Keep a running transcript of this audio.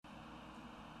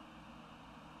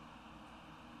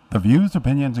The views,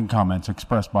 opinions, and comments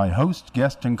expressed by hosts,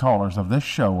 guests, and callers of this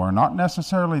show are not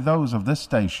necessarily those of this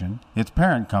station, its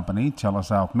parent company,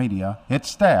 Telesouth Media, its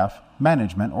staff,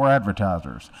 management, or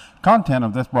advertisers. Content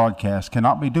of this broadcast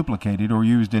cannot be duplicated or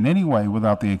used in any way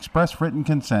without the express written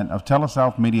consent of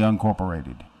Telesouth Media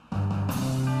Incorporated.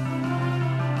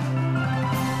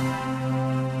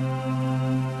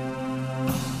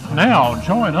 Now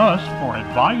join us for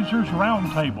Advisors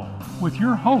Roundtable with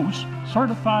your hosts,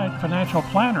 Certified Financial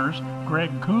Planners Greg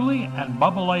Cooley and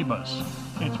Bubba Labus.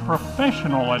 It's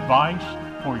professional advice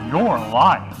for your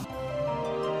life.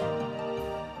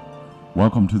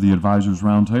 Welcome to the Advisors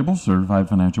Roundtable. Certified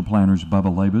Financial Planners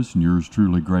Bubba Labus and yours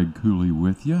truly, Greg Cooley,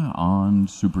 with you on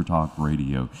Super Talk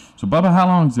Radio. So, Bubba, how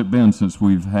long has it been since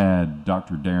we've had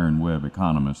Dr. Darren Webb,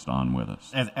 economist, on with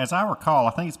us? As I recall,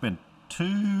 I think it's been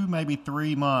 2, maybe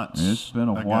 3 months. It's been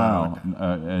a while,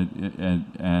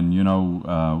 and you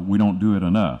know, we don't do it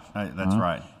enough. That's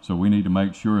right. So we need to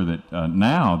make sure that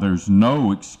now there's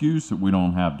no excuse that we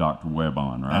don't have Dr. Webb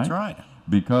on, right? That's right.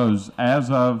 Because as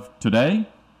of today,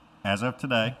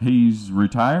 he's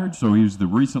retired, so he's the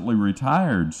recently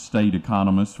retired state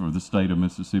economist for the state of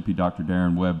Mississippi, Dr.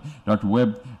 Darren Webb. Dr.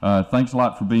 Webb, thanks a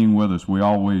lot for being with us. We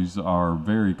always are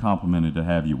very complimented to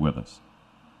have you with us.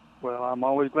 Well, I'm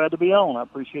always glad to be on. I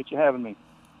appreciate you having me.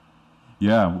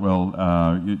 Yeah, well,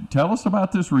 tell us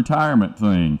about this retirement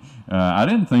thing. I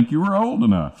didn't think you were old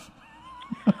enough.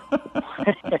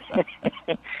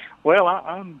 Well,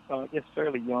 I'm just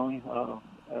fairly young.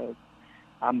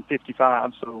 I'm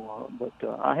 55,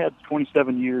 but I had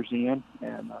 27 years in,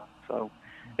 and so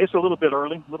it's a little bit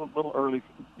early, little early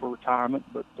for retirement,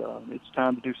 but it's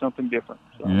time to do something different.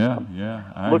 So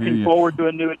I'm looking forward to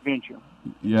a new adventure.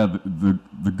 Yeah, the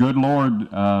good Lord,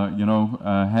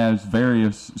 has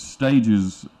various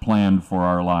stages planned for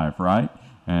our life, right?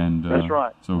 And that's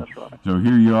right. So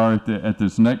here you are at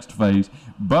this next phase.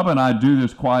 Bubba and I do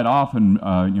this quite often.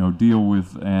 Deal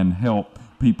with and help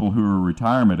people who are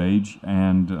retirement age,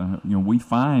 and we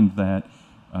find that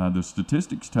the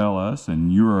statistics tell us,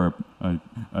 and you're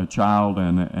a child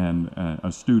and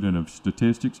a student of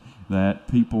statistics, that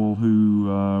people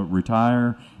who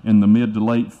retire in the mid to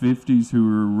late 50s who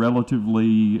are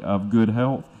relatively of good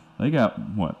health, they got,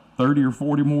 30 or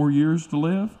 40 more years to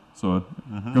live? So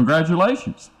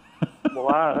congratulations. Well,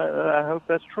 I hope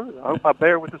that's true. I hope I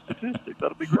bear with the statistics.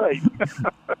 That'll be great.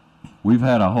 We've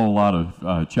had a whole lot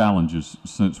of challenges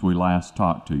since we last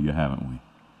talked to you, haven't we?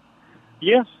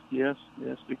 Yes. The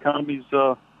economy's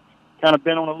kind of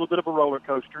been on a little bit of a roller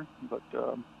coaster, but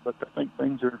I think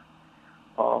things are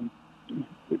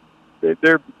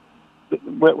they're.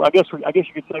 Well, I guess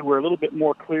you could say we're a little bit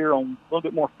more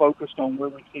focused on where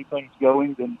we see things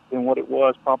going than what it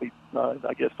was probably.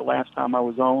 I guess the last time I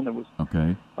was on, it was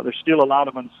okay. There's still a lot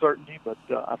of uncertainty, but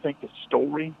I think the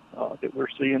story that we're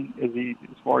seeing as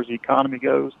far as the economy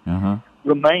goes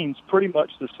remains pretty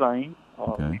much the same.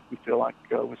 Okay. We feel like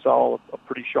we saw a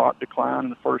pretty sharp decline in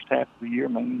the first half of the year,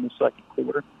 mainly in the second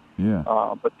quarter. Yeah.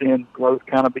 But then growth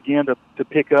kind of began to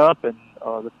pick up in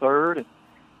the third.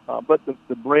 But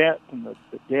the breadth and the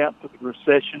depth of the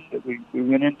recession that we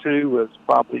went into was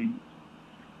probably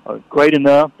great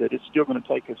enough that it's still going to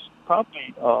take us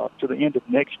probably to the end of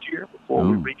next year before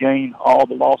we regain all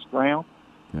the lost ground.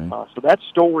 Okay. So that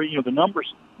story, the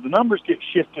numbers get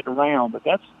shifted around, but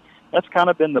that's kind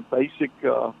of been the basic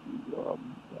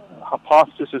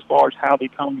hypothesis as far as how the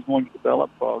economy is going to develop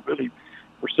really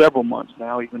for several months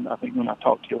now, even I think when I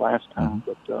talked to you last time.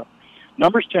 But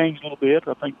numbers changed a little bit.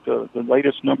 I think the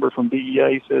latest number from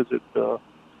BEA says that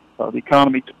the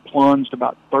economy plunged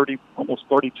about almost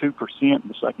 32% in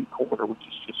the second quarter, which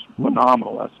is just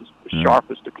phenomenal. That's the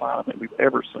sharpest decline I think we've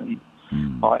ever seen.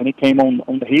 And it came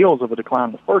on the heels of a decline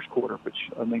in the first quarter, which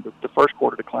I think the first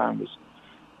quarter decline was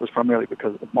primarily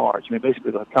because of March. I mean,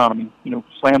 basically the economy,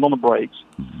 slammed on the brakes.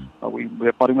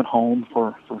 Everybody went home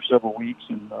for several weeks,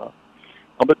 and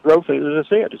but growth, as I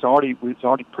said, it's already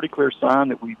pretty clear sign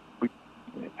that we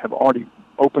have already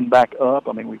opened back up.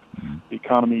 I mean, the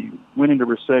economy went into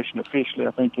recession officially,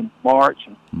 I think, in March,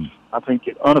 and I think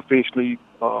it unofficially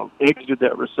exited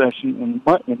that recession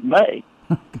in May.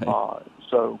 Okay.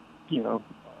 So,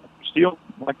 still,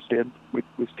 like I said, we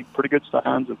see pretty good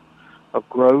signs of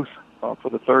growth for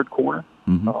the third quarter.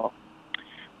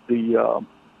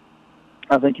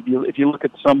 I think if you look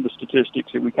at some of the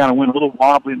statistics, we kind of went a little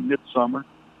wobbly in midsummer.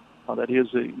 That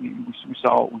is, we were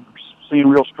seeing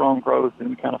real strong growth, and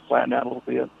we kind of flattened out a little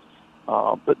bit.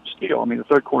 But still, I mean, the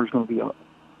third quarter is going to be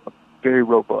very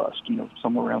robust,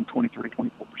 somewhere around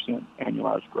 23-24%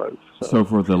 annualized growth. So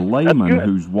for the layman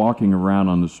who's walking around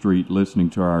on the street listening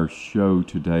to our show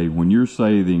today, when you're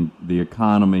saying the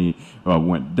economy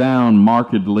went down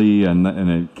markedly and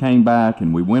it came back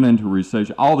and we went into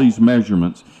recession, all these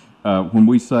measurements, when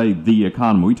we say the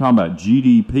economy, we talking about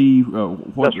GDP?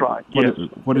 That's right, yes.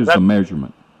 What is the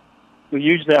measurement? We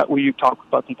use that when you talk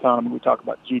about the economy, we talk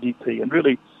about GDP. And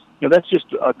really, that's just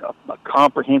a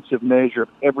comprehensive measure of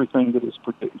everything that is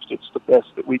produced. It's the best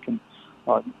that we can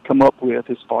come up with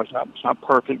as far as, it's not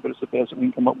perfect, but it's the best that we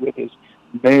can come up with is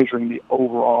measuring the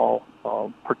overall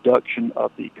production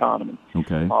of the economy.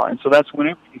 Okay. And so that's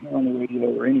whenever you hear on the radio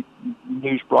or any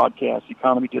news broadcast, the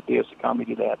economy did this, the economy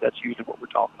did that, that's usually what we're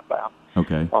talking about.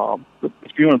 Okay. But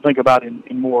if you want to think about it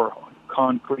in more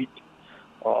concrete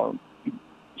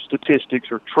statistics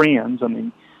or trends, I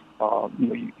mean,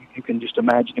 you can just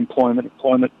imagine employment.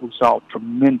 Employment, we saw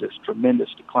tremendous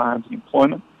declines in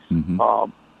employment. Mm-hmm.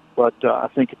 But I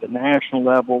think at the national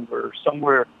level,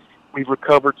 we've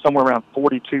recovered somewhere around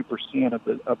 42%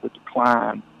 of the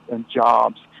decline in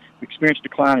jobs. We experienced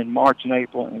decline in March and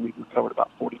April, and we've recovered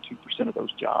about 42% of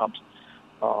those jobs.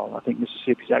 I think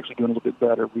Mississippi's actually doing a little bit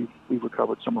better. We've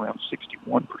recovered somewhere around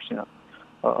 61%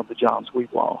 of the jobs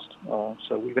we've lost.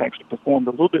 So we've actually performed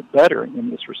a little bit better in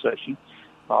this recession,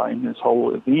 in this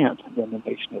whole event, than the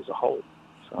nation as a whole.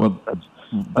 So well, that's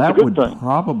that a good would thing.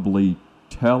 Probably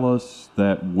tell us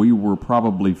that we were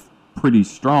probably pretty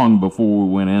strong before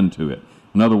we went into it.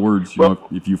 In other words,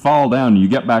 if you fall down and you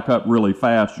get back up really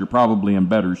fast, you're probably in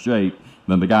better shape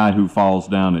than the guy who falls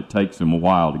down. It takes him a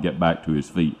while to get back to his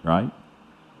feet, right?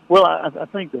 Well, I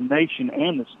think the nation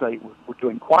and the state were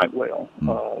doing quite well.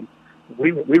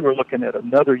 We were looking at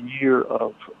another year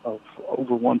of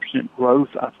over 1% growth,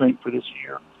 I think, for this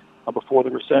year before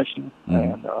the recession,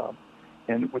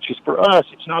 and which is for us,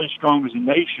 it's not as strong as a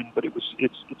nation, but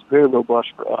it's very robust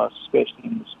for us,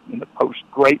 especially in the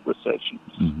post-Great Recession.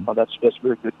 Mm-hmm. That's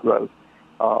very good growth.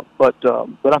 But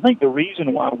I think the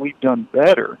reason why we've done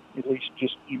better, at least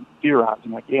just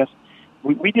theorizing, I guess,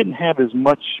 we didn't have as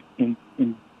much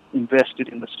invested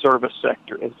in the service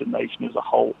sector as the nation as a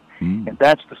whole. Mm. And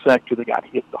that's the sector that got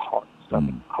hit the hardest. I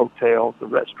mean, hotels, the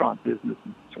restaurant business,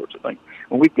 and sorts of things.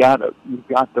 And we've got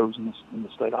those in the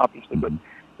state, obviously, but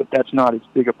that's not as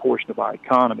big a portion of our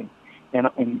economy.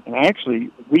 And actually,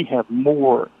 we have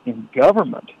more in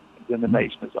government than the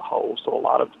nation as a whole. So a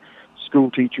lot of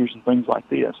school teachers and things like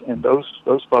this. And those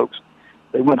folks,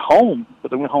 they went home,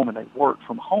 but they went home and they worked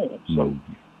from home. So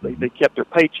they kept their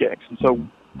paychecks. And so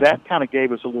that kind of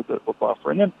gave us a little bit of a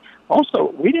buffer. And then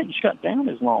also, we didn't shut down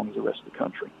as long as the rest of the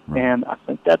country. Right. And I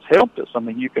think that's helped us. I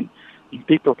mean,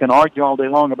 people can argue all day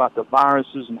long about the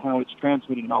viruses and how it's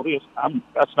transmitted and all this.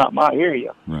 That's not my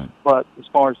area. Right. But as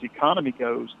far as the economy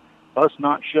goes, us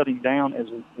not shutting down as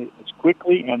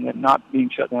quickly and then not being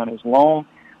shut down as long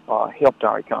helped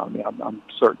our economy. I'm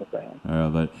certain of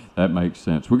that. That makes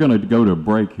sense. We're going to go to a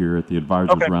break here at the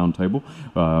Advisors Roundtable.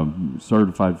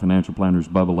 Certified financial planners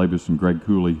Bubba Labus and Greg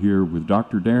Cooley here with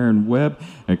Dr. Darren Webb,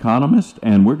 economist,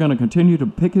 and we're going to continue to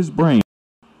pick his brain.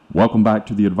 Welcome back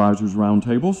to the Advisors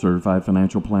Roundtable. Certified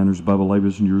financial planners Bubba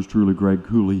Labus and yours truly, Greg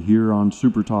Cooley, here on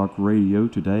Super Talk Radio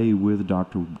today with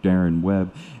Dr. Darren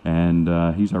Webb.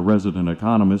 And he's our resident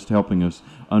economist, helping us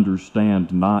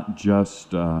understand not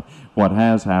just what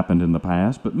has happened in the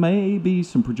past, but maybe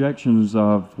some projections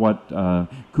of what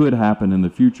could happen in the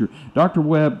future. Dr.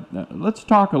 Webb, let's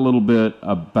talk a little bit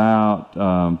about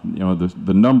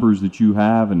the numbers that you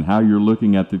have and how you're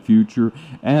looking at the future,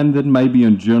 and then maybe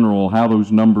in general how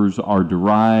those numbers are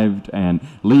derived and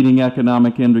leading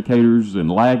economic indicators and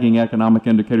lagging economic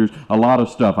indicators, a lot of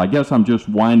stuff. I guess I'm just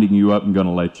winding you up and going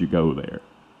to let you go there.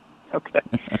 Okay.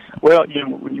 Well,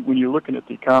 when you're looking at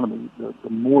the economy, the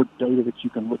more data that you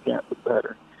can look at, the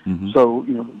better. Mm-hmm. So,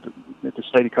 at the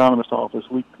state economist office,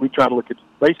 we try to look at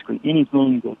basically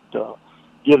anything that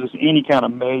gives us any kind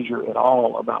of measure at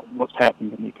all about what's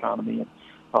happening in the economy.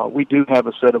 And we do have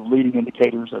a set of leading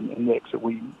indicators and index that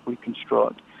we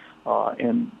construct.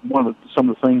 And some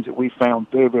of the things that we found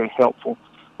very, very helpful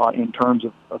in terms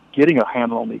of getting a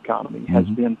handle on the economy has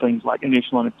been things like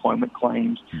initial unemployment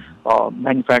claims,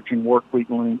 manufacturing work week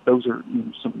length. Those are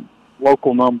some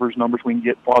local numbers we can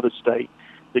get for the state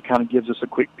that kind of gives us a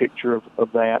quick picture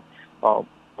of that.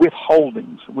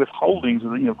 Withholdings,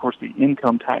 of course, the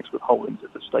income tax withholdings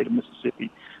at the state of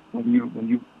Mississippi. When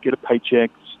you get a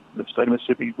paycheck, the state of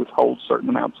Mississippi withholds certain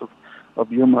amounts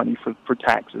of your money for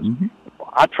taxes. Mm-hmm.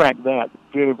 I track that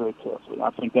very, very carefully. I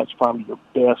think that's probably the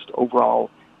best overall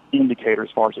indicator as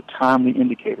far as a timely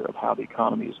indicator of how the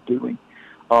economy is doing.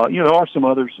 There are some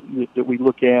others that we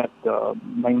look at,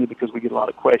 mainly because we get a lot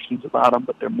of questions about them,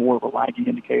 but they're more of a lagging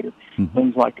indicator. Mm-hmm.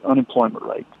 Things like unemployment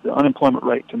rate. The unemployment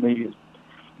rate to me is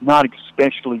not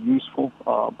especially useful,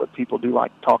 but people do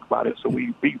like to talk about it. So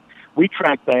we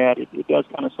track that. It does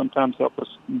kind of sometimes help us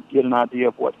get an idea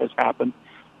of what has happened.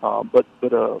 But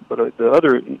the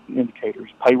other indicators,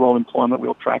 payroll, employment,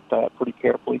 we'll track that pretty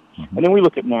carefully, Mm-hmm. and then we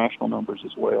look at national numbers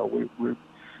as well.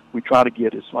 We try to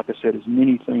get, as like I said, as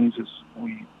many things as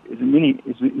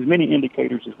many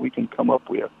indicators as we can come up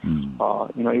with.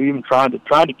 Mm-hmm. Even tried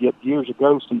to get years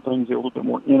ago some things that are a little bit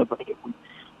more innovative.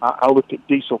 I looked at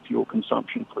diesel fuel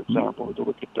consumption, for example, to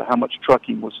look at how much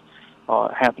trucking was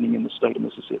happening in the state of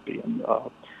Mississippi, and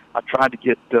I tried to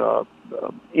get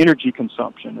energy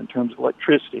consumption in terms of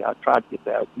electricity. I tried to get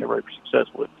that. Never ever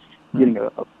successful at getting a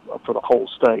for the whole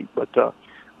state. But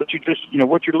you just,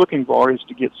 what you're looking for is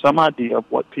to get some idea of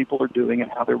what people are doing and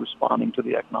how they're responding to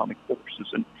the economic forces.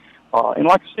 And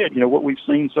like I said, what we've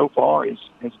seen so far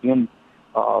has been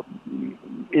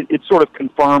it sort of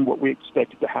confirmed what we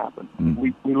expected to happen. Mm-hmm.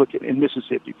 We look at in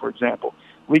Mississippi, for example,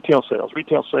 retail sales.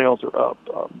 Retail sales are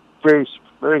up very,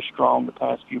 very strong the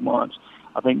past few months.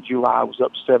 I think July was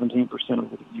up 17%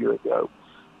 over the year ago.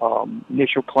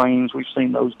 Initial claims, we've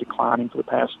seen those declining for the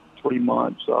past 3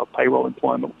 months. Payroll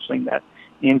employment, we've seen that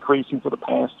increasing for the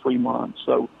past 3 months.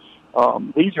 So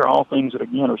these are all things that,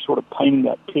 again, are sort of painting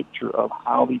that picture of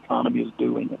how the economy is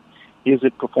doing. And is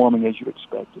it performing as you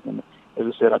expected? And as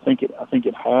I said, I think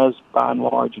it has by and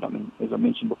large. And I mean, as I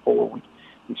mentioned before,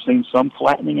 we've seen some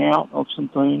flattening out of some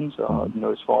things.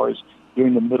 As far as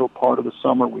during the middle part of the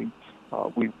summer, we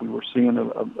were seeing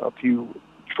a few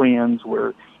trends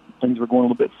where things were going a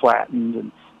little bit flattened,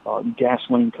 and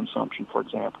gasoline consumption, for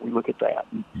example, we look at that,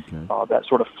 and that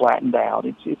sort of flattened out.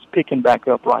 It's picking back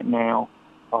up right now.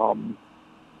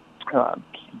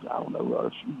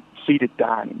 Seated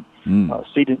dining.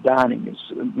 Seated dining is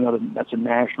that's a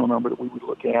national number that we would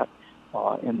look at,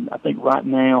 and I think right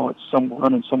now it's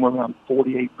running somewhere around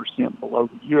 48% below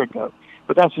the year ago.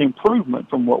 But that's an improvement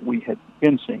from what we had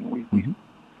been seeing.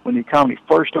 When the economy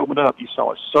first opened up, you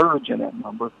saw a surge in that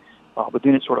number, but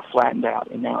then it sort of flattened out,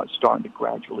 and now it's starting to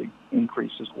gradually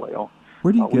increase as well.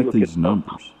 Where do you get these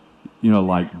numbers?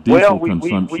 Like diesel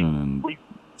consumption and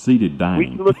seated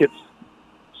dining. We look at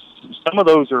some of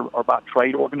those are by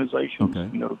trade organizations. Okay.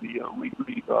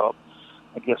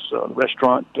 The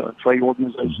restaurant trade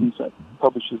organizations that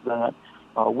publishes that.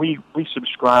 We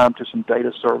subscribe to some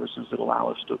data services that allow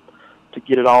us to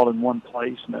get it all in one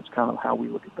place, and that's kind of how we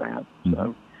look at that. Mm-hmm.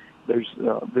 So there's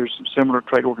some similar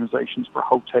trade organizations for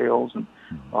hotels, and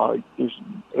there's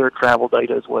air travel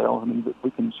data as well. I mean, we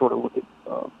can sort of look at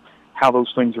how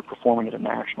those things are performing at a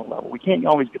national level. We can't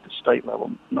always get the state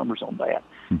level numbers on that.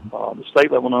 Mm-hmm. The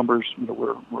state level numbers,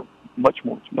 we're much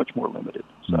more limited.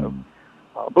 So,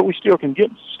 but we still can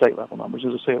get state level numbers.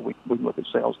 As I said, we can look at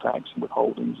sales tax and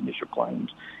withholdings, initial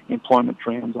claims, employment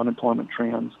trends, unemployment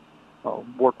trends,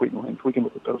 work week length. We can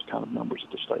look at those kind of numbers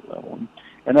at the state level,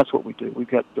 and that's what we do. We've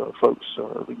got folks.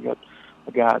 We've got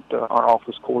a guy at our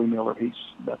office, Corey Miller.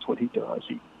 That's what he does.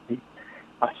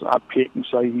 I pick and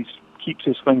say he keeps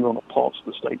his finger on the pulse of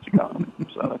the state's economy.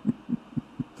 So.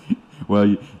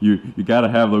 Well, you got to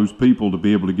have those people to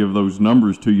be able to give those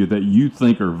numbers to you that you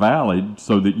think are valid,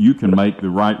 so that you can make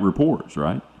the right reports,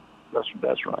 right?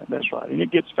 That's right, and it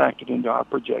gets factored into our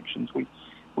projections. We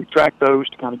track those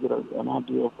to kind of get an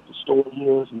idea of what the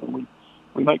story is, and then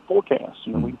we make forecasts.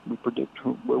 We predict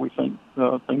where we think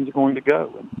things are going to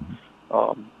go, and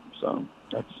so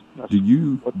that's. Do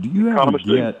you ever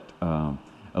get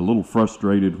a little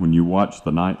frustrated when you watch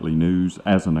the nightly news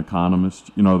as an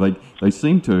economist? They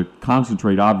seem to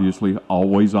concentrate, obviously,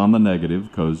 always on the negative,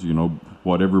 because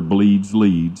whatever bleeds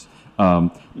leads.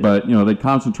 But they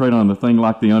concentrate on the thing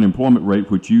like the unemployment rate,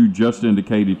 which you just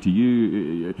indicated to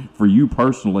you, for you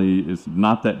personally, is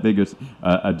not that big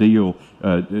a deal.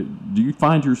 Do you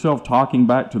find yourself talking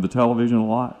back to the television a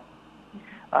lot?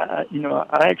 I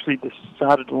actually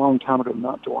decided a long time ago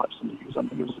not to watch the news. I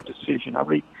mean, it was a decision. I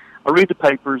read the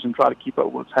papers and try to keep up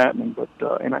with what's happening, but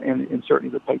and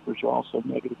certainly the papers are also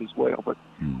negative as well. But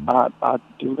I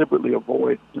deliberately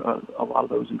avoid a lot of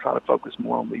those and try to focus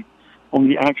more on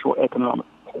the actual economic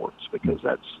reports, because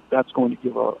that's going to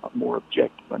give a more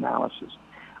objective analysis.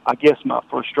 I guess my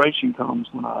frustration comes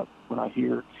when I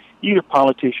hear either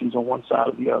politicians on one side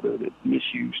or the other that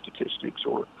misuse statistics,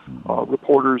 or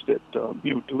reporters that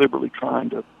deliberately trying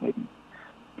to maybe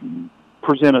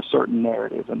present a certain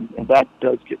narrative, and that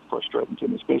does get frustrating to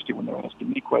me, especially when they're asking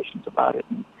me questions about it,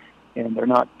 and they're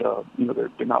not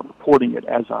they're not reporting it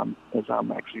as I'm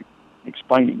actually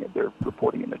explaining it. They're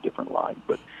reporting it in a different light.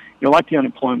 But like the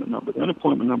unemployment number. The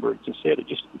unemployment number, as I said, it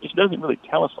just doesn't really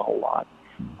tell us a whole lot.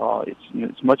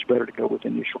 It's much better to go with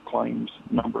initial claims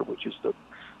number, which is the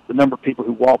number of people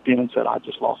who walked in and said, "I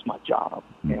just lost my job,"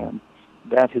 and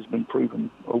that has been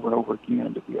proven over and over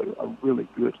again to be a really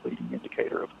good leading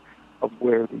indicator of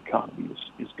where the economy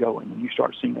is going. When you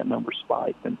start seeing that number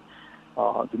spike, then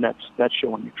that's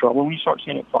showing you trouble. When you start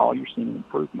seeing it fall, you're seeing an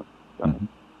improvement.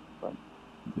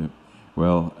 Yep.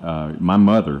 Well, my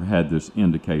mother had this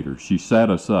indicator. She set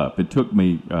us up. It took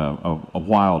me a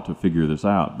while to figure this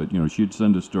out, but she'd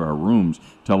send us to our rooms,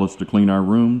 tell us to clean our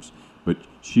rooms, but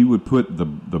she would put the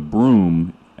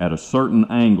broom at a certain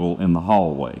angle in the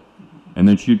hallway, and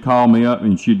then she'd call me up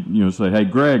and she'd say, "Hey,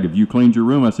 Greg, have you cleaned your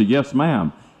room?" I said, "Yes,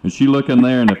 ma'am." And she look in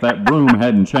there, and if that broom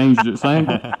hadn't changed its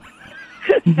angle.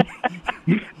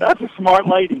 That's a smart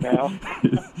lady now.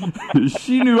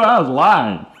 She knew I was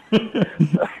lying.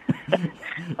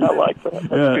 I like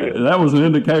that. That was an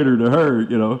indicator to her,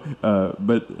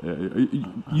 but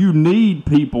you need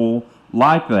people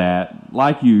like that,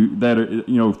 like you, that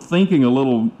are, thinking a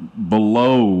little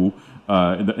below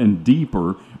and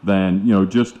deeper than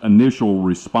just initial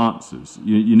responses.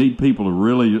 You need people to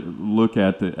really look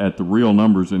at the real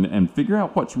numbers and figure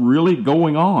out what's really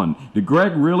going on. Did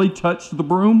Greg really touch the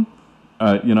broom?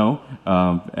 Yeah.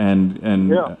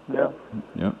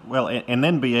 Well, and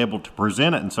then be able to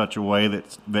present it in such a way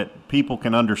that people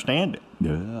can understand it.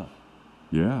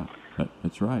 Yeah,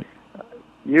 that's right.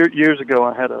 Years ago,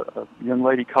 I had a young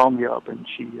lady call me up, and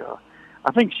she,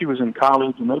 I think she was in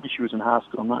college, or maybe she was in high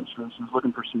school. I'm not sure. She was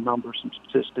looking for some numbers, some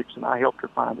statistics, and I helped her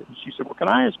find it. And she said, "Well, can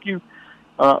I ask you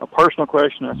a personal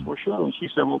question?" I said, "Well, sure." And she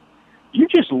said, "Well, you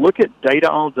just look at data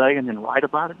all day and then write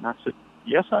about it?" And I said,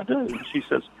 "Yes, I do." And she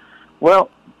says, "Well,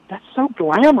 that's so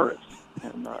glamorous."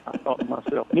 And I thought to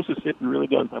myself, Mississippi really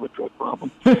does have a drug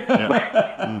problem.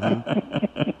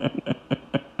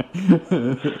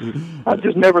 I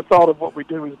just never thought of what we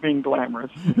do as being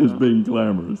glamorous. As being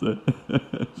glamorous.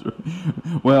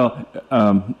 Well,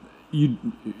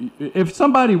 if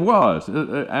somebody was,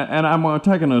 and I'm going to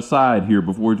take an aside here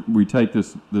before we take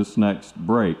this next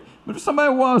break, but if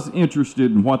somebody was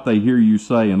interested in what they hear you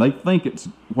say and they think it's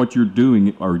what you're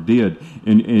doing or did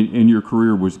in your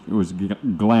career was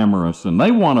glamorous and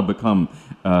they want to become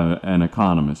an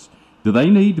economist, do they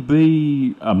need to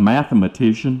be a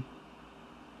mathematician?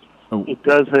 It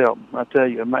does help. I tell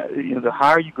you, the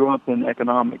higher you grow up in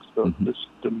economics,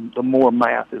 the more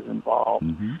math is involved,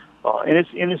 and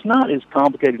it's not as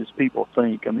complicated as people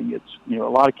think. I mean, it's a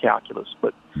lot of calculus,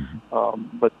 but the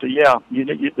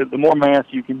more math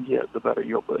you can get, the better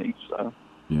you'll be. So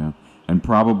yeah, and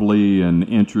probably an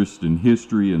interest in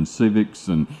history and civics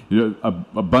and a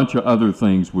bunch of other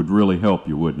things would really help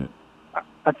you, wouldn't it?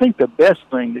 I think the best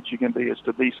thing that you can be is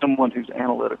to be someone who's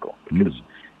analytical, because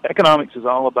economics is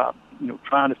all about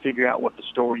trying to figure out what the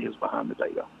story is behind the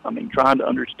data. I mean, trying to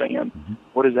understand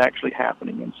what is actually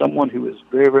happening. And someone who is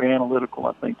very, very analytical,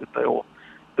 I think that they'll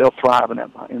thrive in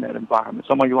that environment.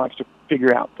 Someone who likes to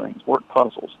figure out things, work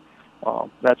puzzles.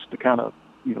 That's the kind of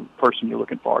person you're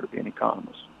looking for to be an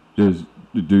economist.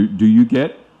 Do you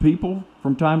get people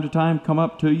from time to time come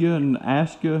up to you and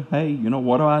ask you, "Hey,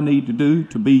 what do I need to do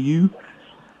to be you"?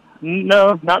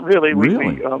 No, not really.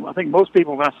 Really? I think most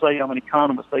people, when I say I'm an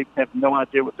economist, they have no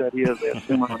idea what that is. They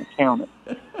assume I'm an accountant.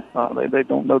 They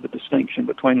don't know the distinction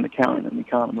between an accountant and an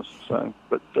economist. So,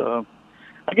 but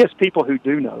I guess people who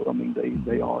do know, I mean,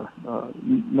 they are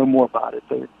know more about it.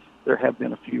 There have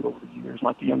been a few over the years,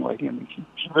 like the young lady. I mean,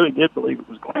 she really did believe it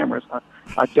was glamorous.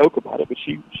 I joke about it, but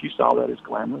she saw that as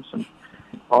glamorous, and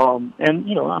I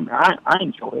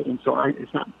enjoy it, and so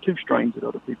it's not too strange that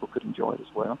other people could enjoy it as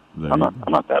well. I'm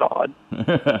not that odd.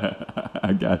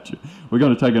 I got you. We're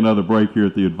going to take another break here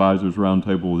at the Advisors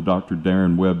Roundtable with Dr.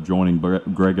 Darren Webb joining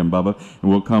Greg and Bubba,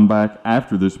 and we'll come back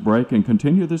after this break and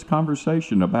continue this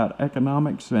conversation about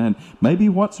economics and maybe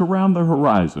what's around the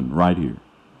horizon right here.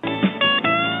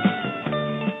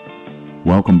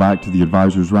 Welcome back to the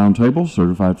Advisors Roundtable.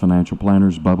 Certified Financial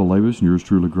Planners Bubba Labus and yours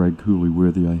truly, Greg Cooley,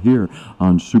 with you here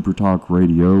on Super Talk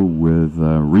Radio with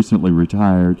recently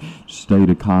retired state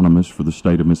economist for the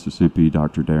state of Mississippi,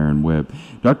 Dr. Darren Webb.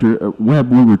 Dr.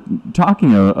 Webb, we were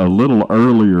talking a little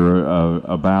earlier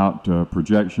about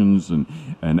projections and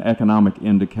economic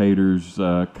indicators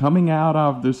coming out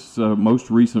of this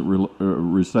most recent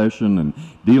recession and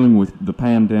dealing with the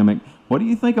pandemic. What do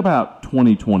you think about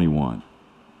 2021?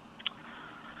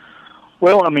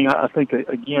 Well, I mean, I think,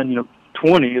 again,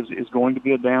 20 is going to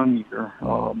be a down year.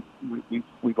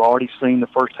 We've already seen the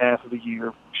first half of the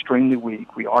year extremely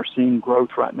weak. We are seeing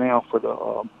growth right now for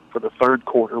the third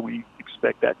quarter. We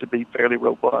expect that to be fairly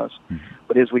robust.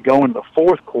 But as we go into the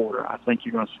fourth quarter, I think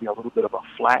you're going to see a little bit of a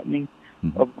flattening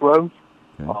of growth.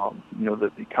 Okay.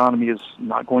 The economy is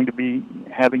not going to be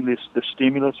having the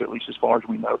stimulus, or at least as far as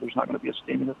we know, there's not going to be a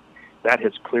stimulus. That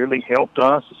has clearly helped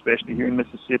us, especially here in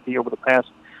Mississippi over the past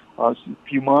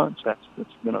few months. That's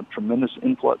been a tremendous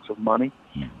influx of money.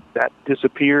 That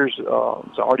disappears. It's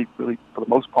already really, for the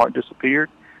most part, disappeared.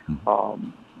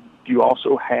 You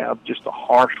also have just the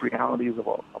harsh realities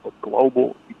of a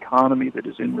global economy that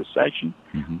is in recession.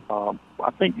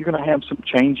 I think you're going to have some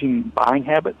changing buying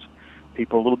habits.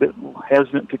 People are a little bit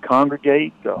hesitant to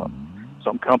congregate.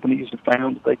 Some companies have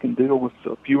found that they can deal with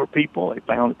fewer people. They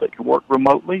found that they can work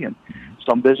remotely, and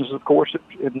some businesses, of course,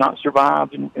 have not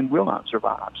survived and will not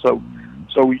survive. So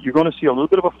you're going to see a little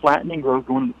bit of a flattening growth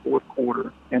going into the fourth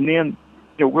quarter, and then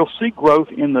we'll see growth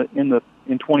in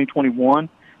 2021.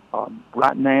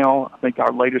 Right now, I think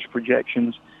our latest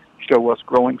projections show us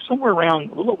growing somewhere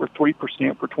around a little over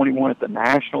 3% for 21 at the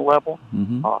national level.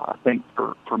 I think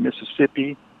for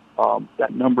Mississippi,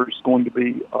 that number is going to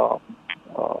be.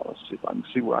 Let's see if I can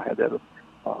see where I had that.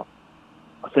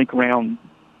 I think around.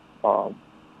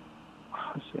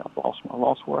 Let's see, I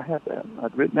lost where I had that.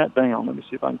 I'd written that down. Let me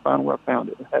see if I can find where I found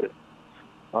it. I had it.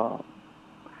 I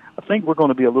think we're going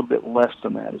to be a little bit less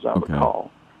than that, as I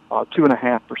recall.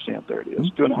 2.5%. There it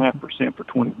is. 2.5% for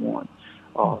 21.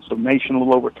 So nation a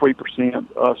little over 3%.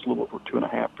 Us a little over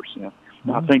 2.5%.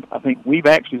 Now I think we've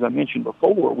actually, as I mentioned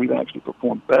before, we've actually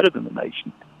performed better than the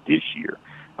nation this year.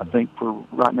 I think for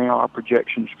right now, our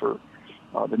projections for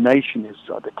the nation is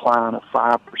a decline of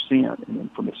 5%, and then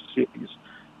for Mississippi is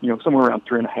somewhere around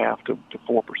 3.5% to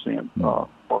 4%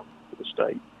 for the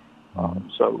state.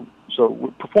 So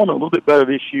we're performing a little bit better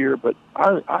this year, but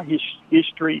our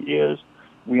history is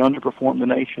we underperform the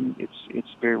nation. It's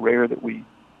very rare that we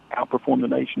outperform the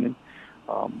nation,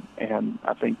 and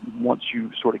I think once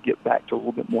you sort of get back to a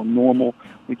little bit more normal,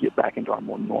 we get back into our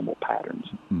more normal patterns.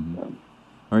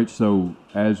 All right, so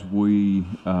as we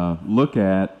look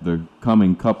at the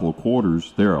coming couple of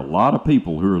quarters, there are a lot of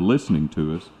people who are listening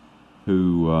to us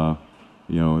who,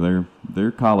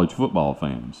 they're college football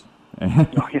fans.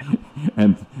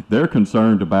 And they're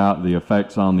concerned about the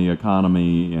effects on the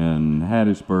economy in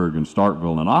Hattiesburg and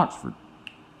Starkville and Oxford.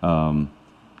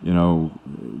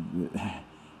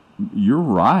 You're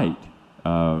right.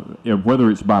 Whether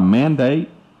it's by mandate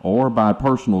or by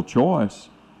personal choice,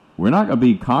 we're not going to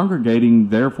be congregating,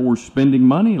 therefore spending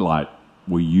money like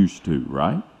we used to,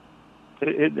 right?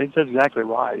 It's exactly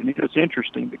right. And it's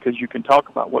interesting because you can talk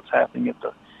about what's happening at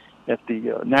the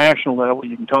national level,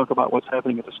 you can talk about what's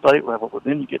happening at the state level, but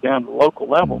then you get down to the local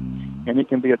level, and it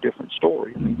can be a different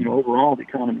story. I mean, overall the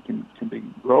economy can be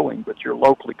growing, but your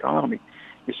local economy,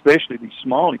 especially these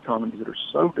small economies that are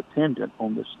so dependent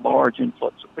on this large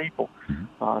influx of people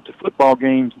to football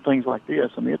games and things like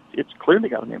this, I mean, it's clearly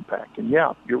got an impact. And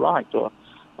yeah, you're right.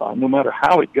 No matter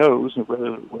how it goes,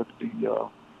 whether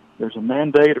there's a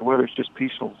mandate or whether it's just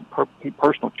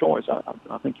personal choice,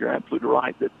 I think you're absolutely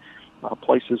right that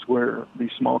places where these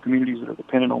small communities that are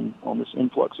dependent on this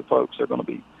influx of folks are going to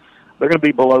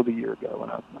be below the year ago,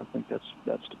 and I think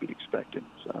that's to be expected.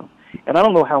 So, and I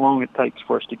don't know how long it takes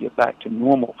for us to get back to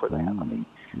normal for that. I mean,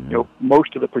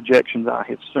 most of the projections I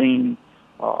have seen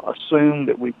assume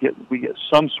that we get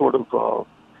some sort of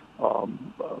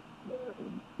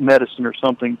medicine or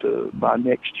something by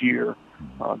next year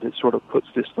that sort of puts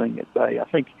this thing at bay. I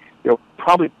think there'll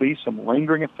probably be some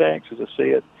lingering effects, as I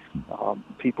said.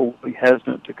 People will be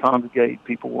hesitant to congregate.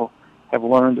 People will have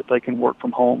learned that they can work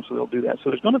from home, so they'll do that. So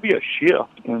there's going to be a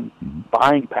shift in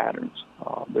buying patterns.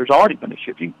 There's already been a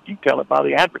shift. You tell it by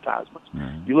the advertisements.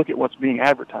 You look at what's being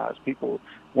advertised.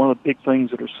 One of the big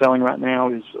things that are selling right now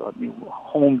is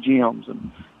home gyms,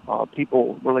 and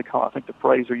people really I think the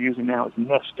phrase they're using now is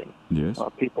nesting. Yes.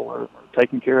 People are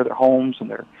taking care of their homes, and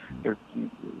their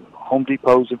Home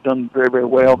Depots have done very, very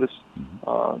well this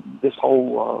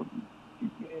whole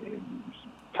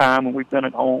time when we've been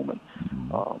at home, and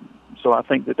so I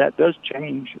think that does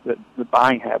change the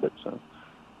buying habits,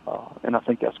 and I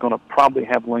think that's going to probably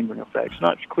have lingering effects.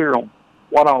 Not clear on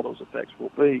what all those effects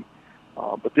will be,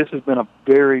 but this has been a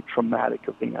very traumatic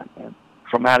event, and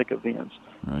traumatic events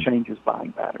changes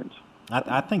buying patterns.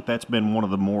 I think that's been one of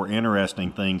the more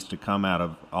interesting things to come out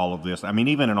of all of this. I mean,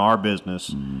 even in our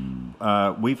business,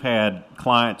 we've had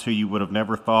clients who you would have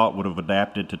never thought would have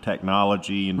adapted to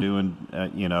technology and doing,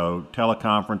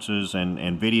 teleconferences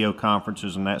and video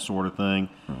conferences and that sort of thing.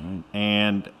 Right.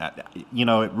 And,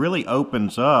 it really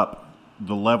opens up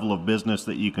the level of business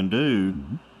that you can do.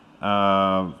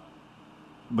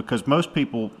 because most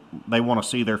people, they want to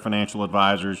see their financial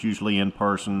advisors, usually in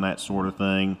person, that sort of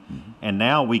thing. Mm-hmm. And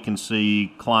now we can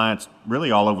see clients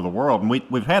really all over the world. And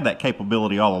we've had that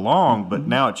capability all along, but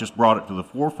now it just brought it to the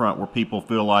forefront where people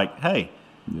feel like, hey,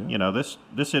 this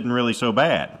isn't really so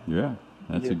bad. Yeah.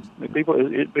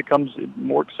 It becomes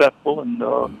more acceptable and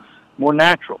more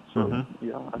natural. So,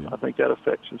 I think that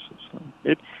affects us.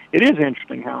 It is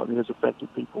interesting how it has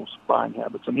affected people's buying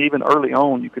habits. I mean, even early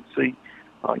on, you could see,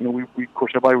 we of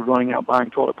course, everybody was running out buying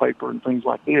toilet paper and things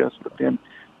like this, but then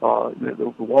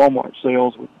the Walmart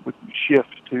sales would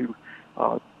shift to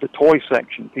the toy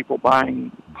section, people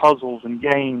buying puzzles and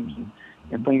games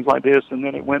and things like this, and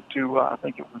then it went to, I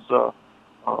think it was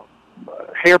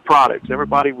hair products.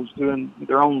 Everybody was doing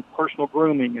their own personal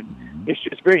grooming, and it's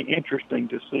just very interesting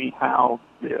to see how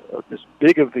this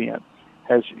big event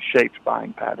has shaped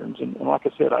buying patterns. And like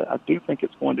I said, I do think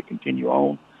it's going to continue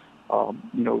on.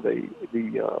 The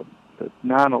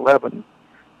 9/11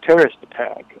 terrorist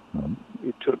attack,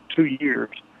 it took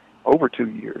over 2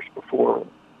 years before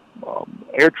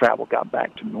air travel got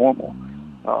back to normal.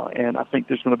 And I think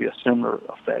there's going to be a similar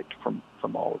effect from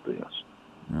all of this.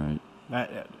 Right.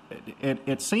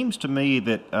 It seems to me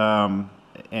that,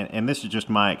 and this is just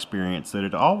my experience, that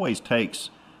it always takes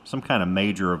some kind of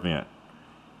major event.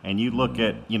 And you look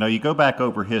at, you go back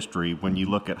over history when you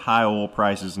look at high oil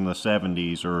prices in the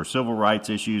 70s or civil rights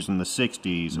issues in the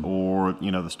 60s or,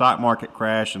 the stock market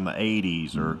crash in the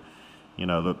 80s or,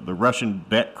 the Russian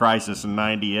debt crisis in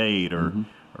 98 or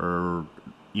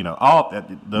all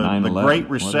the Great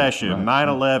Recession,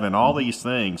 9/11, all these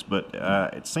things. But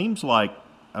it seems like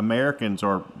Americans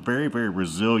are very, very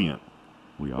resilient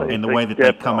in the way that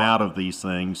they come out of these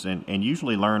things and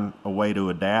usually learn a way to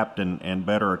adapt and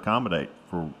better accommodate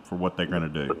for what they're going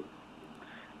to do.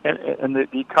 And the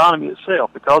economy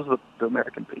itself, because the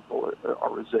American people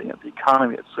are resilient, the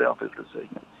economy itself is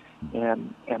resilient.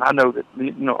 And I know that,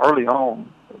 early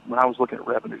on, when I was looking at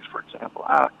revenues, for example,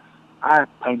 I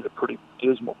painted a pretty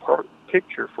dismal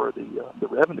picture for the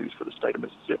revenues for the state of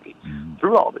Mississippi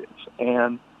through all this.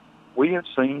 And we have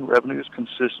seen revenues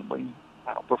consistently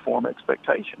outperform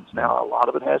expectations. Now, a lot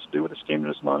of it has to do with the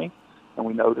stimulus money, and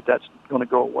we know that that's going to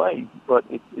go away. But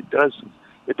it does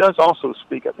also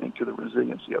speak, I think, to the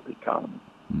resiliency of the economy.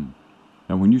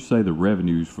 Now, when you say the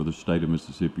revenues for the state of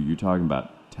Mississippi, you're talking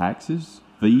about taxes,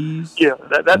 fees? Yeah,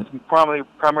 that's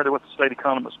primarily what the state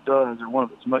economist does, or one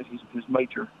of his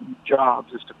major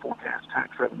jobs is to forecast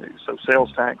tax revenues. So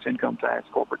sales tax, income tax,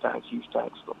 corporate tax, use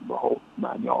tax, the whole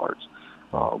 9 yards.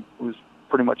 Was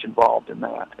pretty much involved in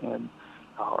that. And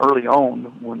early on,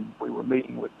 when we were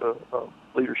meeting with the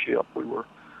leadership, we were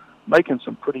making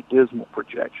some pretty dismal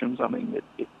projections. I mean,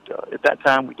 at that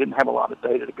time, we didn't have a lot of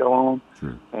data to go on,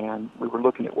 and we were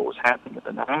looking at what was happening at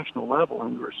the national level,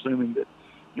 and we were assuming that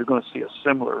you're going to see a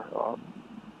similar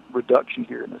reduction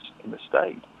here in the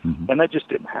state. And that just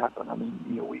didn't happen. I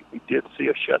mean, we did see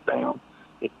a shutdown.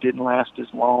 It didn't last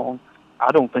as long.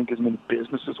 I don't think as many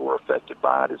businesses were affected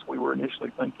by it as we were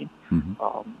initially thinking.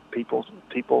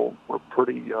 People were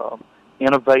pretty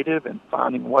innovative in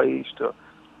finding ways to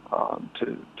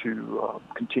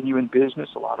continue in business.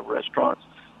 A lot of restaurants,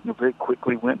 very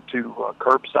quickly went to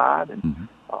curbside, and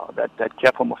that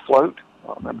kept them afloat.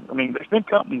 I mean, there's been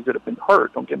companies that have been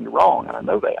hurt. Don't get me wrong, and I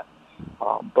know that.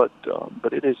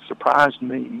 But it has surprised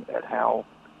me at how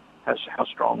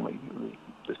strongly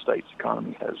the state's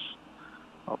economy has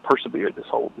persevered this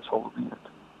whole event.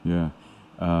 Yeah.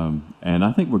 And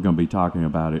I think we're going to be talking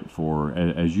about it for,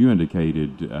 as you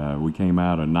indicated, we came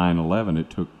out of 9/11. It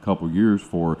took a couple years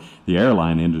for the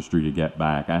airline industry to get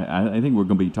back. I think we're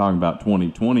going to be talking about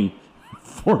 2020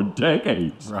 for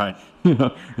decades. Right.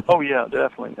 Oh, yeah,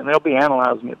 definitely. And they'll be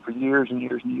analyzing it for years and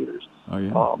years and years. Oh,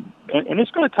 yeah. And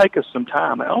it's going to take us some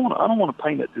time. I don't want to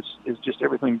paint it as just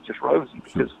everything's just rosy,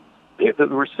 because the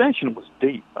recession was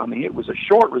deep. I mean, it was a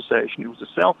short recession. It was a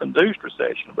self-induced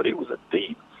recession, but it was a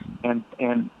deep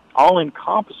and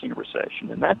all-encompassing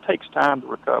recession, and that takes time to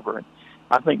recover. And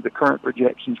I think the current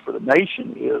projections for the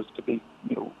nation is to be,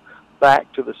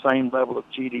 back to the same level of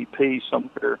GDP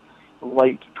somewhere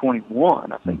late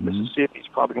 21. I think Mississippi's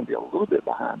probably going to be a little bit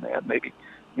behind that, maybe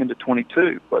into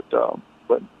 22. But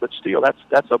still,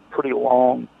 that's a pretty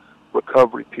long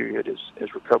recovery period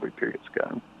as recovery periods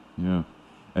go. Yeah.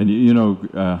 And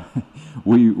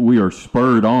we are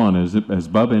spurred on, as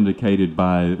Bub indicated,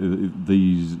 by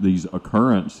these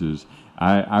occurrences.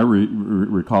 I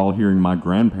recall hearing my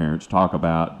grandparents talk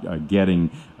about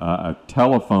getting a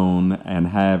telephone and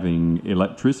having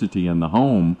electricity in the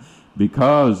home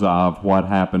because of what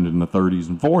happened in the 30s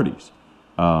and 40s.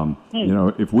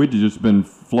 If we'd just been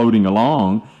floating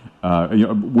along, 30 years ago, we wouldn't have had electricity. And now, 30 years later, we have electricity. And I think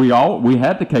we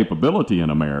had the capability in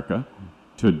America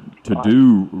to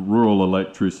do rural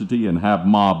electricity and have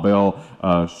Ma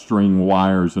Bell string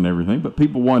wires and everything, but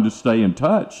people wanted to stay in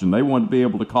touch, and they wanted to be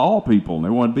able to call people, and they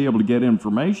wanted to be able to get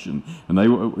information, and they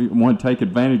wanted to take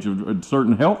advantage of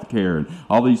certain health care and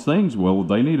all these things. Well,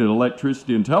 they needed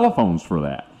electricity and telephones for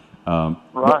that.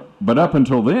 Right. But up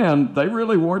until then, they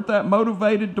really weren't that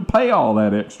motivated to pay all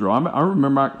that extra. I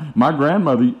remember my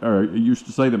grandmother used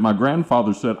to say that my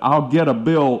grandfather said, "I'll get a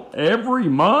bill every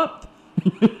month."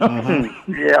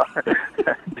 Yeah,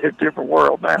 different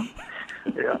world now.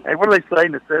 Yeah, and what do they say?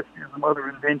 Necessity is the mother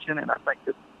of invention, and I think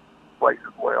this place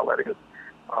as well. That is,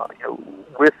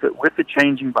 with the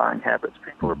changing buying habits,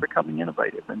 people are becoming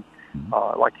innovative, and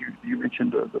like you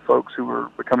mentioned, the folks who are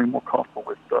becoming more comfortable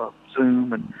with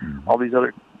Zoom and all these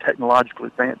other technological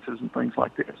advances and things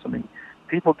like this. I mean,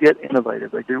 people get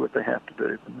innovative; they do what they have to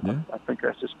do, and I think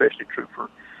that's especially true for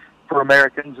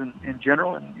Americans in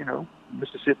general, and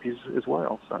Mississippi as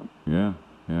well. So yeah.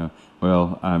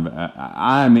 Well,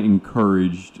 I'm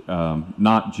encouraged,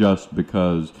 not just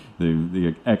because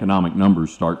the economic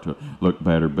numbers start to look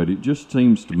better, but it just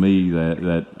seems to me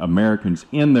that Americans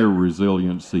in their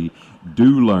resiliency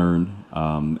do learn,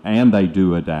 and they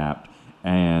do adapt.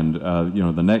 And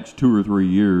the next 2 or 3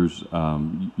 years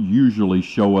usually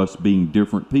show us being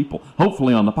different people.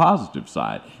 Hopefully, on the positive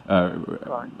side,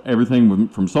 everything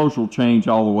from social change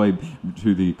all the way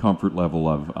to the comfort level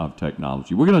of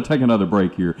technology. We're going to take another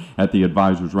break here at the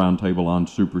Advisors Roundtable on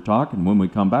Super Talk, and when we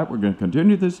come back, we're going to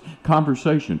continue this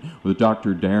conversation with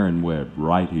Dr. Darren Webb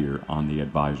right here on the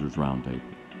Advisors Roundtable.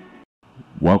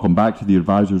 Welcome back to the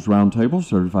Advisors Roundtable.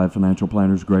 Certified financial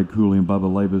planners Greg Cooley and Bubba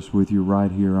Labus with you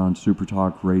right here on Super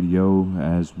Talk Radio,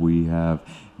 as we have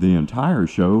the entire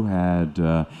show had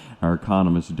our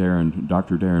economist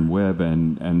Dr. Darren Webb,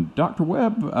 and Dr.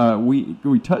 Webb.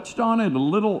 We touched on it a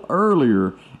little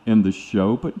earlier in the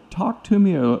show, but talk to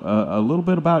me a little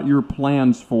bit about your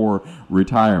plans for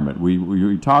retirement.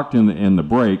 We talked in the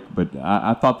break, but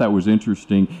I thought that was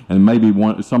interesting, and maybe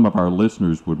some of our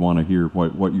listeners would want to hear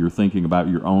what you're thinking about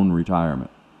your own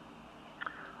retirement.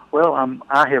 Well,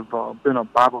 I have been a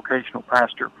bivocational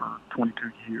pastor for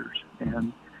 22 years,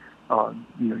 and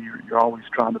you're always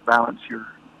trying to balance your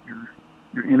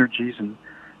energies and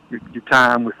your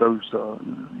time with those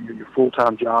your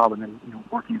full-time job and then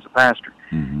working as a pastor.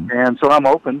 Mm-hmm. And so I'm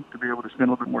open to be able to spend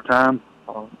a little bit more time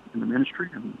in the ministry,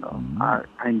 and I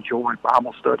enjoy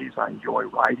Bible studies. I enjoy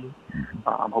writing. Mm-hmm.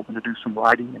 I'm hoping to do some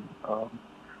writing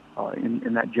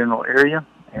in that general area,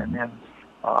 and then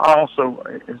I also,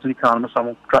 as an economist, I'm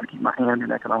going to try to keep my hand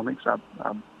in economics. I've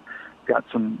got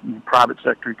some private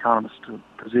sector economist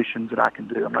positions that I can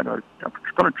do. I'm going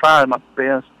to try my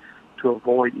best to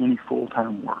avoid any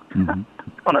full-time work. Mm-hmm.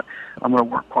 I'm going to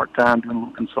work part-time doing a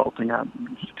little consulting,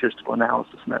 statistical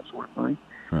analysis, and that sort of thing.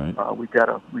 Right. We've got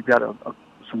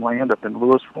some land up in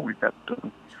Louisville. We've got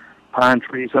pine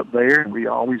trees up there, and we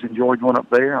always enjoy going up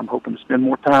there. I'm hoping to spend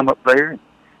more time up there,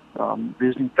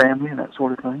 visiting family and that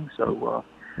sort of thing. So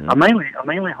I'm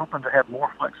mainly hoping to have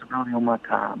more flexibility on my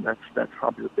time. That's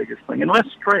probably the biggest thing, and less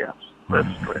stress.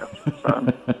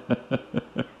 So.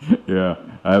 Yeah,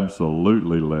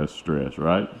 absolutely less stress,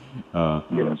 right?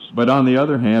 Yes. But on the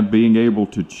other hand, being able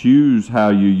to choose how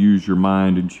you use your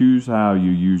mind and choose how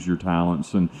you use your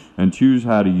talents and choose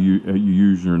how to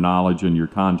use your knowledge and your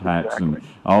contacts. Exactly. And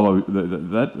all of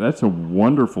that's a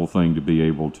wonderful thing to be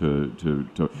able to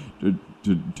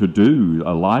do,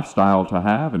 a lifestyle to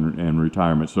have in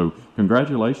retirement. So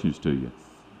congratulations to you.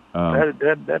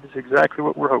 That is exactly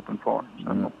what we're hoping for.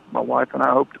 So my wife and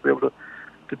I hope to be able to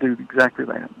do exactly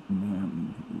that.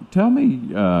 Tell me,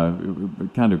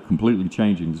 kind of completely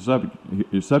changing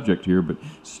the subject here, but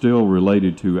still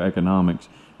related to economics.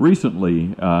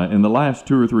 Recently, in the last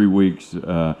 2 or 3 weeks,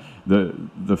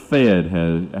 the Fed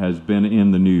has been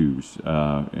in the news,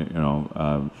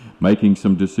 making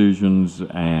some decisions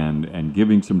and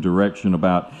giving some direction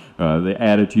about the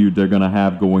attitude they're going to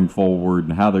have going forward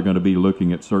and how they're going to be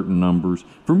looking at certain numbers.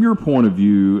 From your point of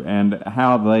view and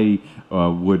how they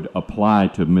would apply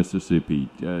to Mississippi,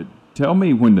 tell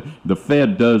me, when the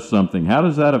Fed does something, how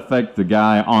does that affect the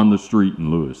guy on the street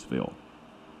in Louisville?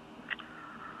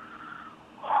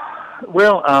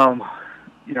 Well,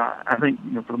 I think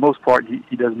for the most part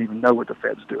he doesn't even know what the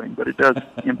Fed's doing, but it does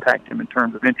impact him in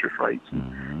terms of interest rates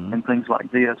and things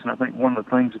like this. And I think one of the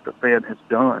things that the Fed has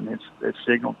done is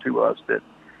signaled to us that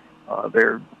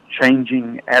their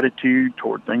changing attitude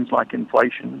toward things like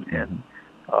inflation and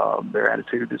their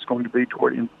attitude is going to be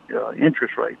toward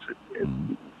interest rates.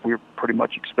 We're pretty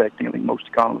much expecting, I think most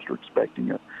economists are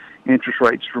expecting interest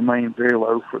rates to remain very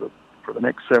low for the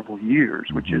next several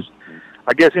years, which is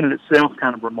I guess in it itself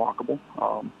kind of remarkable,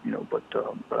 but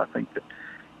I think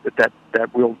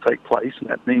that will take place, and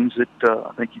that means that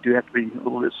I think you do have to be a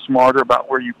little bit smarter about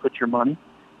where you put your money.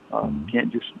 You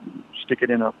can't just stick it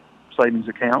in a savings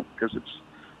account because it's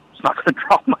not going to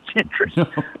draw much interest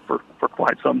for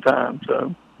quite some time.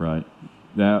 So right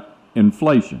now,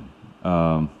 inflation.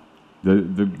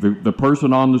 The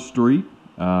person on the street,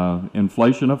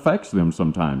 inflation affects them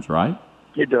sometimes, right?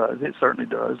 It does. It certainly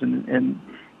does,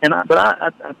 but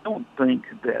I don't think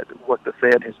that what the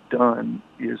Fed has done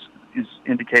is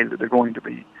indicated that they're going to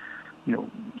be,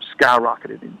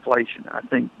 skyrocketed inflation. I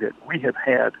think that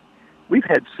we've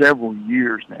had several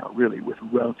years now really with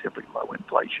relatively low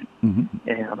inflation,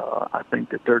 and I think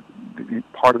that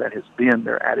part of that has been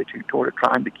their attitude toward it,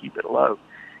 trying to keep it low.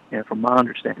 And from my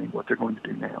understanding, what they're going to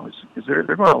do now is they're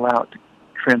going to allow it to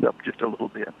trend up just a little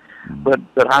bit, but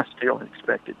I still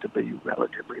expect it to be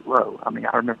relatively low. I mean,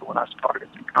 I remember when I started as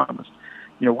an economist,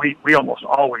 we almost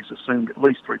always assumed at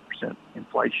least 3%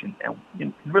 inflation,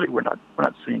 and really we're not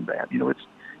seeing that.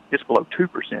 It's below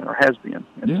 2% or has been,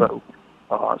 and so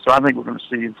I think we're going to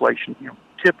see inflation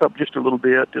tip up just a little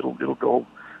bit. It'll go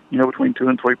between 2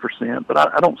 and 3%, but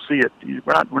I don't see it.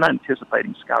 We're not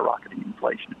anticipating skyrocketing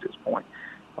inflation at this point.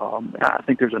 I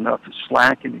think there's enough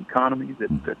slack in the economy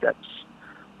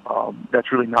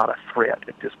that's really not a threat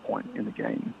at this point in the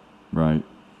game. Right.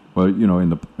 Well, in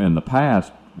the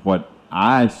past, what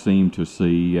I seem to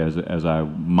see as I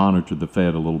monitored the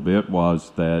Fed a little bit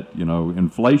was that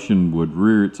inflation would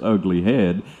rear its ugly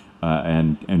head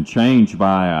and change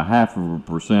by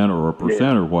 0.5% or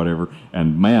 1% or whatever,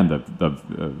 and man,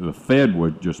 the Fed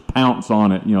would just pounce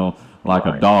on it, like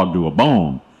a dog to a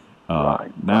bone.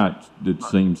 Now it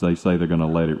seems they say they're going to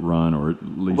let it run, or at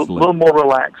least a little more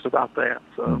relaxed about that.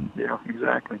 So yeah,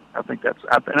 exactly. I think that's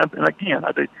and again,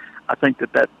 I think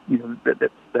that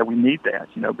we need that,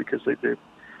 because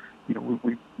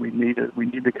we need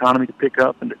the economy to pick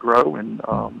up and to grow, and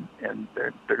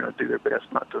they're going to do their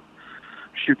best not to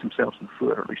shoot themselves in the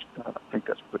foot, or at least I think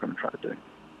that's what they're going to try to do.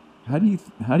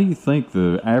 How do you think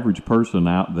the average person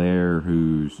out there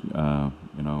who's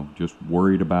just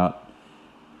worried about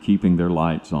keeping their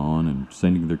lights on and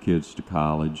sending their kids to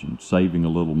college and saving a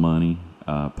little money,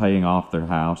 paying off their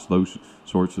house, those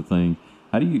sorts of things,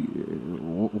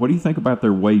 what do you think about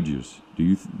their wages? Do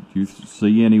you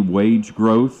see any wage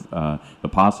growth? The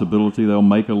possibility they'll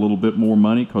make a little bit more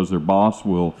money because their boss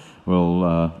will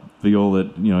feel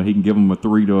that he can give them a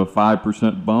 3 to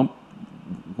 5% bump?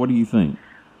 What do you think?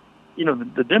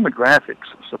 The demographics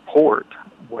support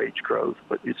wage growth,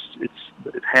 but it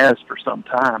has for some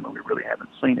time, and we really haven't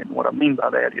seen it. And what I mean by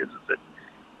that is that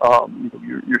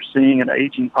you're seeing an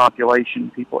aging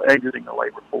population, people exiting the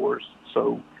labor force,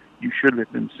 so you should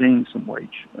have been seeing some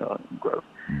wage growth.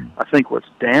 I think what's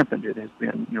dampened it has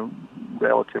been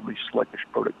relatively sluggish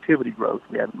productivity growth.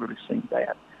 We haven't really seen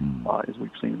that as we've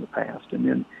seen in the past, and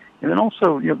then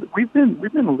also we've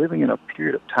been living in a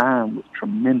period of time with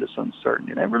tremendous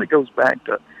uncertainty, and that really goes back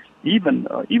to even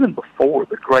before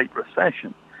the Great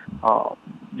Recession.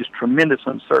 Just tremendous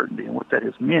uncertainty, and what that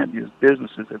has meant is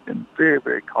businesses have been very,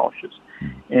 very cautious,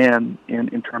 and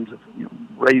in terms of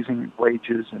raising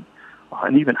wages and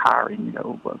even hiring.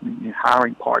 The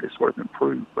hiring part has sort of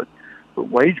improved, but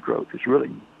wage growth has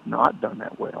really not done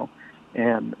that well,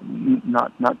 and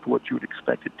not what you would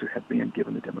expect it to have been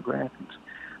given the demographics.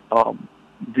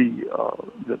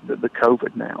 The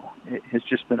COVID now has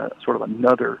just been a sort of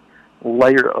another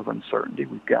layer of uncertainty.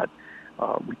 We've got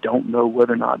we don't know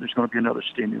whether or not there's going to be another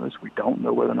stimulus. We don't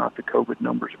know whether or not the COVID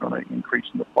numbers are going to increase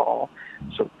in the fall.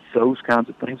 So those kinds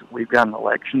of things. We've got an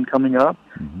election coming up.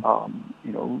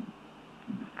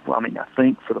 I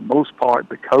think for the most part,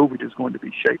 the COVID is going to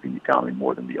be shaping the economy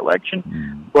more than the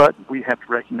election. But we have to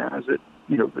recognize that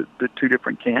the two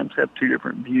different camps have two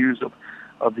different views of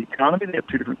the economy. They have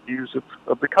two different views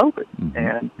of the COVID,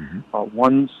 and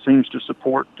one seems to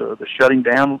support the shutting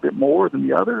down a little bit more than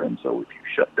the other, and so if you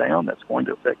shut down, that's going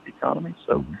to affect the economy.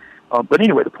 So, but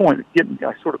anyway, the point,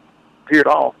 I sort of veered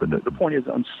off, but the point is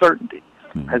uncertainty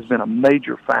has been a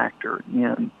major factor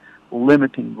in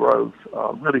limiting growth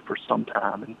really for some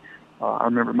time. And I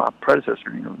remember my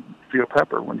predecessor, Theo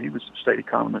Pepper, when he was state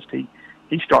economist, he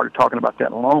started talking about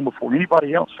that long before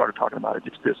anybody else started talking about it.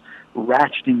 It's this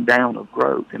ratcheting down of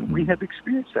growth, and we have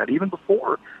experienced that even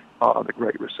before the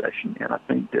Great Recession. And I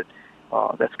think that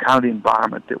that's kind of the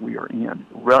environment that we are in,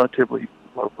 relatively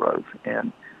low growth,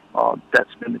 and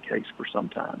that's been the case for some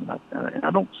time. And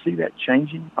I don't see that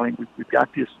changing. I mean, we've got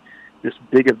this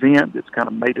big event that's kind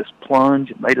of made us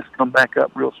plunge and made us come back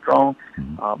up real strong.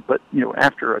 But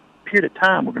after a period of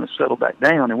time, we're going to settle back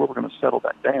down, and where we're going to settle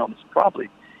back down is probably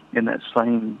in that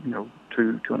same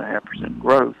 2.5%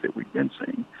 growth that we've been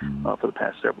seeing for the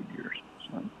past several years.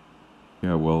 So.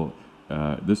 Yeah, well,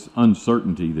 this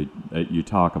uncertainty that you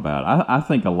talk about, I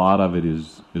think a lot of it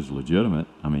is legitimate.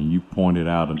 I mean, you pointed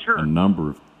out a number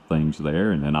of things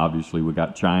there, and then obviously we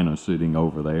got China sitting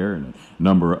over there, and a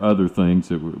number of other things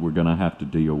that we're going to have to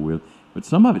deal with. But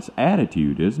some of it's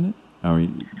attitude, isn't it? I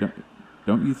mean,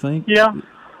 don't you think? Yeah.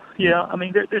 I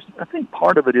mean, I think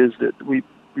part of it is that we've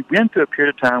been through a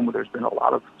period of time where there's been a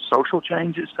lot of social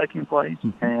changes taking place,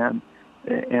 and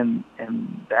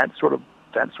that sort of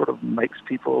makes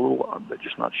people a little they're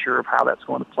just not sure of how that's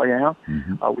going to play out.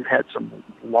 We've had some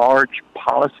large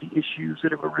policy issues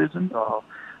that have arisen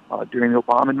during the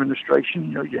Obama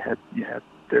administration. You had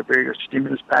their various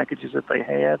stimulus packages that they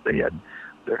had. They had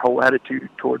their whole attitude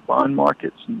toward bond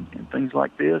markets and things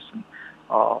like this,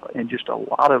 and just a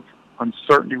lot of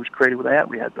uncertainty was created with that.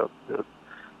 We had the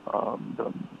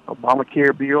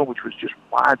Obamacare bill, which was just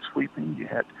wide sweeping. You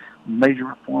had major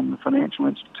reform in the financial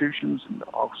institutions, and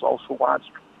also wide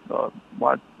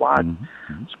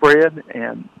spread,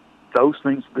 and those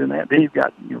things within that. Then you've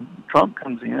got Trump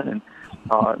comes in, and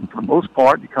for the most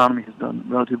part, the economy has done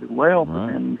relatively well. But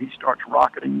then he starts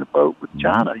rocketing the boat with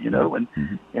China,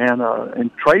 and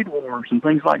trade wars and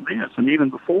things like this. And even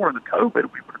before the COVID,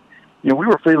 we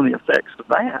were feeling the effects of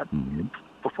that.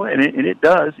 Before, and it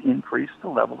does increase the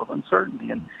level of uncertainty,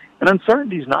 and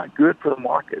uncertainty is not good for the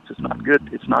markets. It's not good.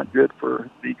 It's not good for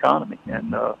the economy.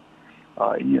 And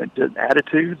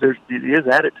attitudes. It is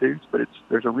attitudes, but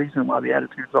there's a reason why the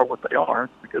attitudes are what they are.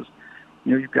 It's because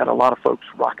you've got a lot of folks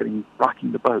rocking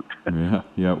the boat.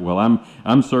 Yeah. Well,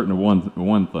 I'm certain of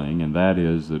one thing, and that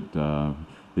is that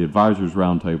the Advisors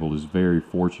Roundtable is very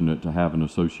fortunate to have an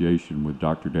association with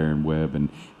Dr. Darren Webb and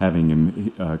having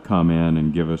him come in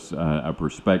and give us a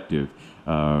perspective,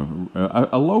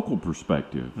 a local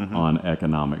perspective on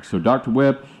economics. So, Dr.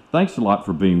 Webb, thanks a lot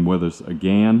for being with us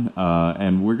again,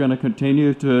 and we're going to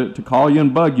continue to call you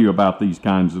and bug you about these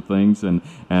kinds of things, and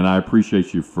I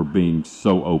appreciate you for being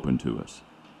so open to us.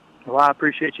 Well, I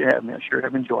appreciate you having me. I sure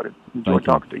have enjoyed it. Enjoyed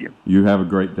talking to you. You have a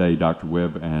great day, Dr.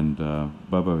 Webb. And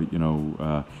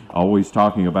Bubba, always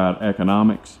talking about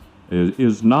economics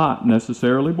is not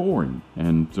necessarily boring.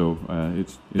 And so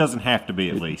it doesn't have to be,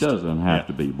 at least. It doesn't have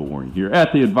to be boring here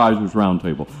at the Advisors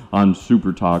Roundtable on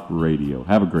Super Talk Radio.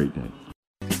 Have a great day.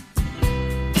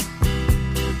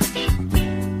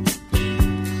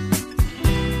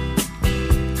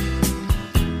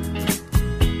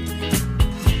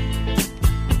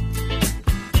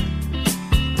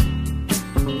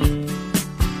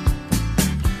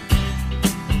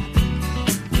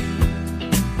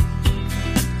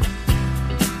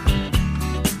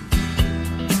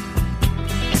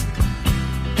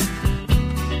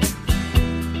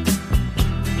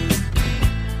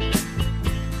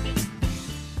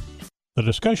 The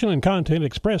discussion and content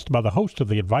expressed by the host of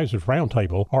the Advisors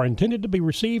Roundtable are intended to be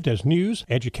received as news,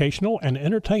 educational, and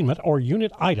entertainment or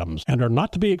unit items and are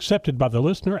not to be accepted by the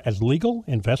listener as legal,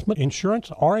 investment,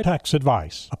 insurance, or tax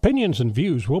advice. Opinions and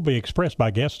views will be expressed by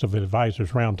guests of the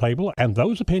Advisors Roundtable, and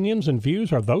those opinions and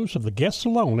views are those of the guests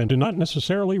alone and do not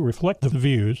necessarily reflect the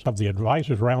views of the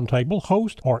Advisors Roundtable,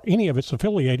 host, or any of its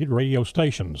affiliated radio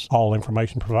stations. All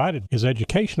information provided is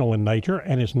educational in nature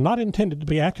and is not intended to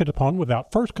be acted upon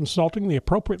without first consulting the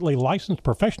appropriately licensed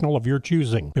professional of your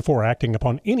choosing. Before acting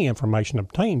upon any information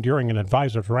obtained during an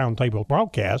Advisors Roundtable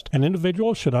broadcast, an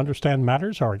individual should understand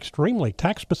matters are extremely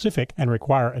tax-specific and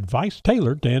require advice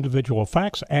tailored to individual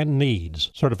facts and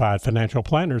needs. Certified financial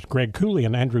planners Greg Cooley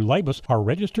and Andrew Labus are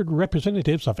registered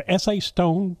representatives of S.A.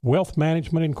 Stone Wealth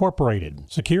Management Incorporated.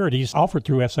 Securities offered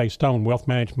through S.A. Stone Wealth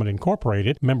Management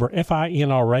Incorporated, member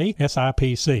FINRA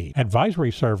SIPC.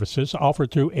 Advisory services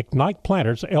offered through Ignite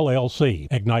Planners LLC.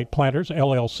 Ignite Planners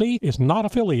LLC is not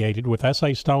affiliated with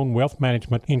S.A. Stone Wealth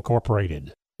Management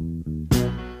Incorporated.